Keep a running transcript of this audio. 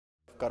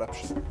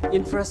corruption,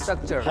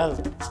 infrastructure, health,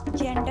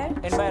 gender,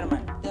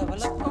 environment,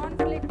 development,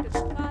 conflict,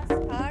 caste,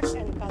 art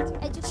and culture,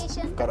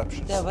 education,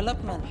 corruption,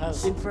 development,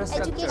 health,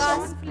 infrastructure,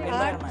 education,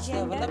 environment,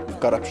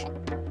 development. corruption.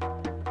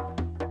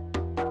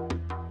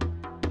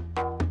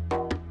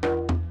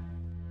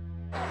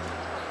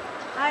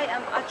 Hi,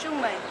 I'm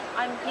Achungmai.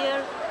 I'm here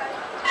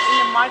in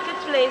the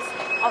marketplace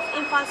of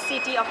Imphal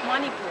city of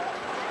Manipur.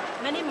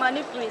 Many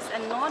Manipuris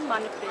and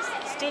non-Manipuris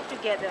stayed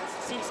together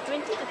since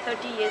 20 to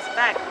 30 years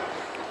back.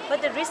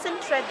 But the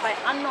recent threat by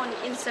unknown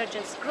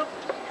insurgents group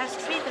has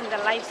threatened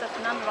the lives of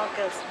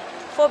non-locals,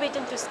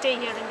 forbidden to stay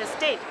here in the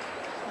state.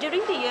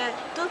 During the year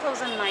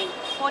 2009,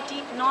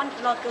 40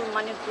 non-local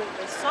Manipuris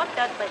were shot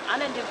dead by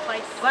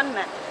unidentified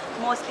gunmen,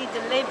 mostly the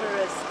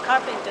laborers,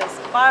 carpenters,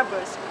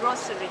 barbers,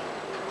 grocery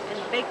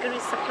and bakery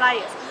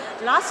suppliers.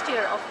 Last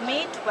year of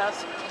May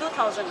 12,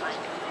 2009,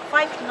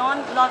 5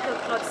 non-local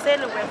cloth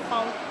sellers were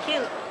found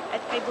killed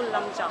at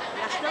Lamjang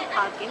National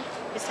Park in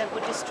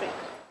Bisempur district.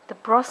 The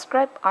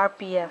proscribed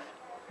RPF,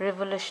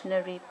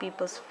 Revolutionary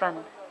People's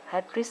Front,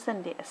 had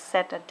recently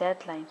set a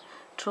deadline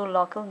through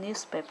local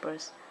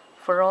newspapers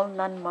for all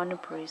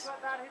non-Manipuris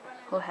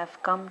who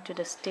have come to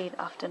the state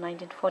after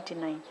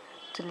 1949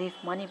 to leave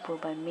Manipur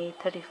by May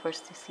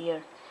 31st this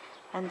year.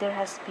 And there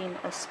has been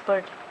a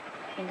spurt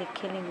in the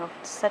killing of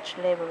such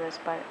laborers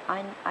by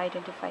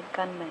unidentified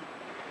gunmen.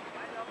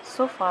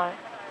 So far,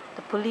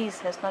 the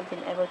police has not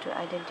been able to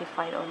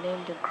identify or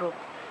name the group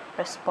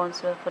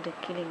responsible for the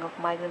killing of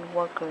migrant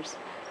workers,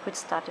 which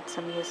started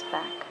some years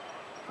back.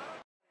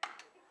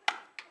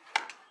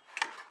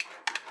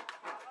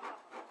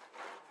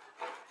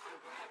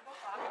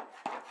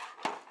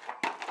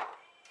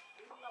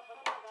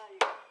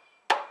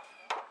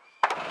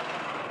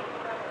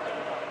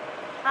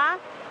 Huh?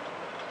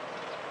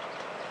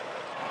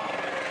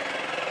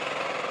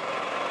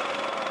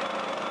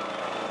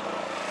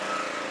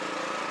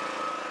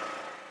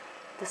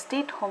 The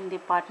State Home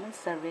Department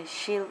survey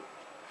Shield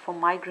for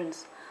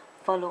Migrants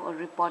follow a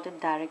reported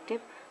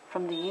directive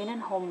from the Union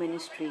Home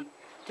Ministry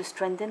to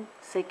strengthen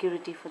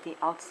security for the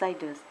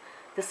outsiders.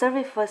 The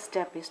survey first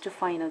step is to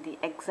find out the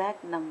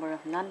exact number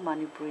of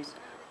non-Manipuris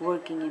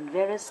working in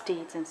various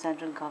states and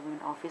central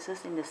government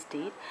offices in the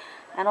state,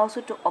 and also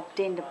to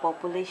obtain the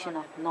population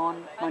of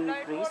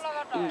non-Manipuris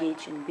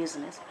engaged in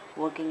business,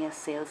 working as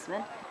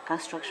salesmen,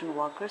 construction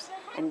workers,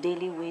 and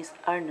daily wage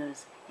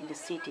earners in the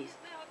cities.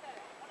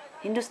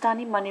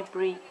 Hindustani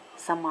Manipuri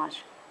Samaj,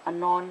 a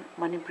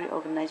non-Manipuri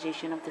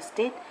organization of the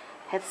state,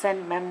 had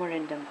sent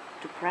memorandum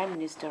to Prime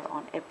Minister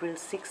on April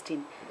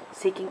 16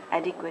 seeking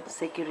adequate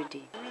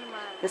security.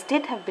 The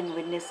state have been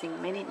witnessing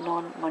many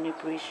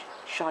non-Manipuris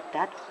shot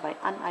dead by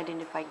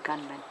unidentified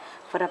gunmen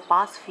for the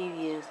past few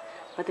years,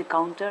 but the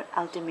counter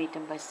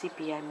ultimatum by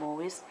CPI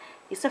Maoist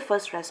is the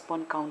first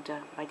response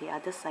counter by the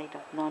other side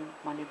of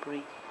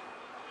non-Manipuri.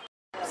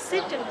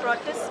 Sit and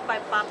protest by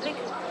public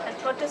and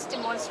protest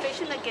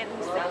demonstration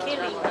against the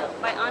killing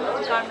by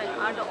unknown gunmen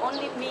are the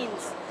only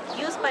means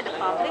used by the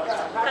public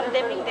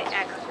condemning the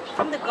act.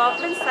 From the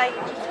government side,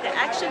 the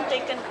action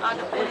taken are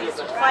the police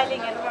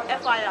filing an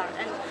FIR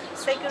and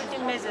security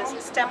measures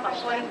step up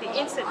following the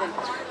incident.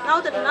 Now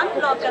the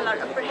non-local are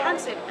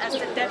apprehensive as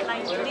the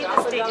deadline to leave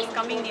the state is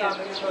coming near.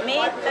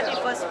 May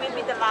 31st will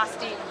be the last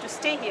day to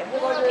stay here.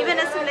 Even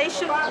as the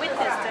nation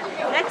witnessed the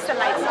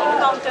Naxalites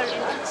encounter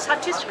in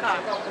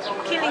Chhattisgarh,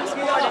 killings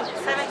more than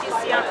 70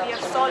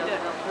 CRPF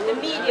soldiers, the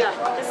media,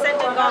 the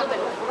central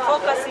government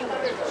focusing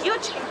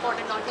huge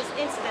importance on this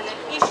incident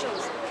and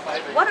issues.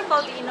 What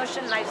about the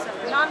innocent lives of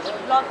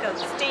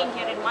non-locals staying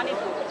here in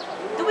Manipur?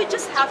 Do we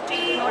just have to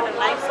ignore the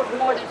lives of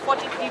more than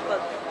 40 people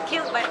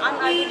killed by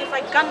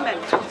unidentified gunmen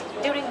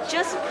during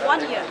just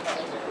 1 year?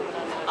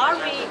 Are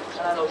we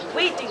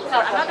waiting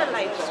for another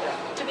life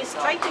to be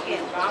struck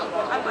again?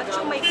 I'm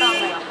Achungmai.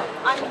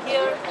 I'm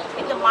here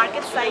in the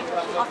market site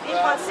of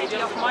Imphal city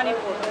of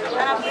Manipur,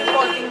 and I'm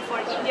reporting for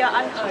India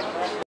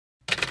Unheard.